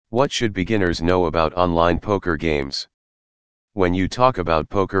What should beginners know about online poker games? When you talk about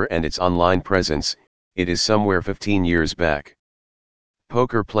poker and its online presence, it is somewhere 15 years back.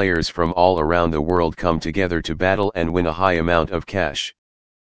 Poker players from all around the world come together to battle and win a high amount of cash.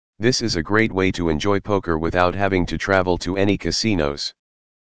 This is a great way to enjoy poker without having to travel to any casinos.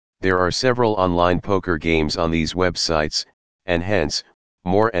 There are several online poker games on these websites, and hence,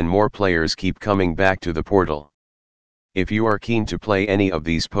 more and more players keep coming back to the portal. If you are keen to play any of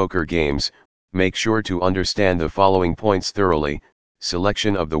these poker games, make sure to understand the following points thoroughly.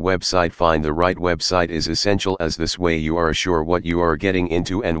 Selection of the website. Find the right website is essential, as this way you are sure what you are getting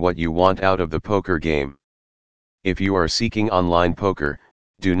into and what you want out of the poker game. If you are seeking online poker,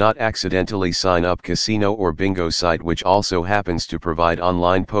 do not accidentally sign up casino or bingo site which also happens to provide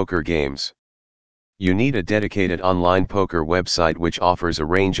online poker games. You need a dedicated online poker website which offers a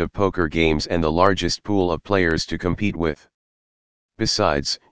range of poker games and the largest pool of players to compete with.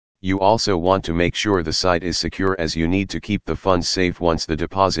 Besides, you also want to make sure the site is secure, as you need to keep the funds safe once the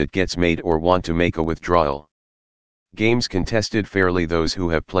deposit gets made or want to make a withdrawal. Games contested fairly. Those who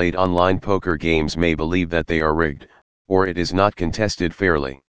have played online poker games may believe that they are rigged, or it is not contested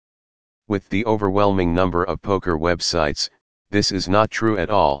fairly. With the overwhelming number of poker websites, this is not true at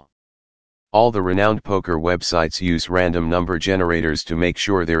all. All the renowned poker websites use random number generators to make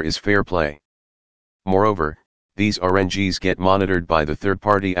sure there is fair play. Moreover, these RNGs get monitored by the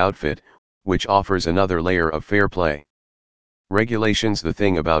third-party outfit, which offers another layer of fair play. Regulations. The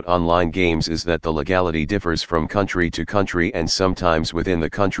thing about online games is that the legality differs from country to country and sometimes within the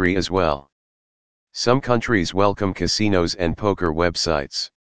country as well. Some countries welcome casinos and poker websites.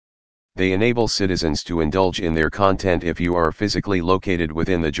 They enable citizens to indulge in their content if you are physically located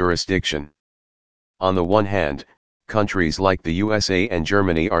within the jurisdiction. On the one hand, countries like the USA and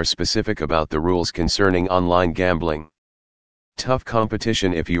Germany are specific about the rules concerning online gambling. Tough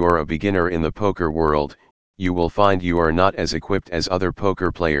competition. If you are a beginner in the poker world, you will find you are not as equipped as other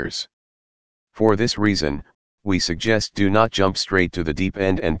poker players. For this reason, we suggest do not jump straight to the deep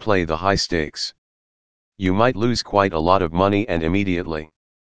end and play the high stakes. You might lose quite a lot of money and immediately.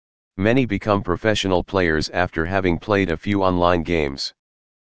 Many become professional players after having played a few online games.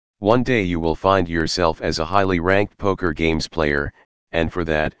 One day you will find yourself as a highly ranked poker games player, and for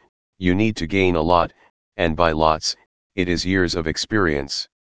that, you need to gain a lot, and by lots, it is years of experience.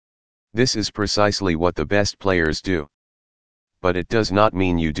 This is precisely what the best players do. But it does not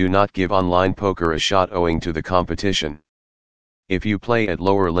mean you do not give online poker a shot owing to the competition. If you play at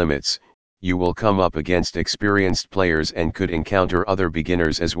lower limits, you will come up against experienced players and could encounter other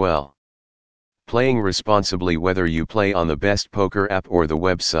beginners as well. Playing responsibly. Whether you play on the best poker app or the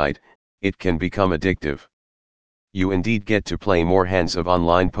website, it can become addictive. You indeed get to play more hands of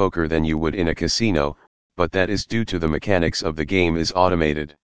online poker than you would in a casino, but that is due to the mechanics of the game is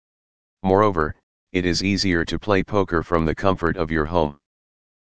automated. Moreover, it is easier to play poker from the comfort of your home.